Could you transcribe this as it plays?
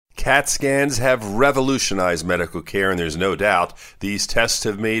CAT scans have revolutionized medical care, and there's no doubt these tests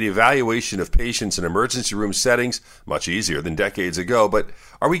have made evaluation of patients in emergency room settings much easier than decades ago. But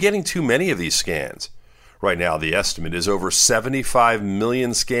are we getting too many of these scans? Right now, the estimate is over 75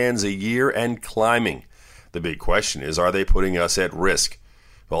 million scans a year and climbing. The big question is, are they putting us at risk?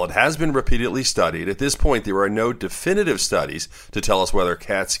 Well, it has been repeatedly studied. At this point, there are no definitive studies to tell us whether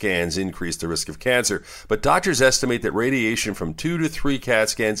CAT scans increase the risk of cancer, but doctors estimate that radiation from 2 to 3 CAT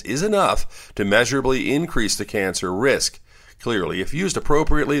scans is enough to measurably increase the cancer risk. Clearly, if used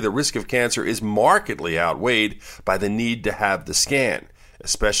appropriately, the risk of cancer is markedly outweighed by the need to have the scan,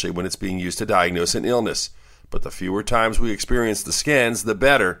 especially when it's being used to diagnose an illness. But the fewer times we experience the scans, the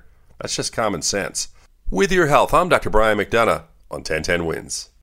better. That's just common sense. With your health, I'm Dr. Brian McDonough on 1010 Wins.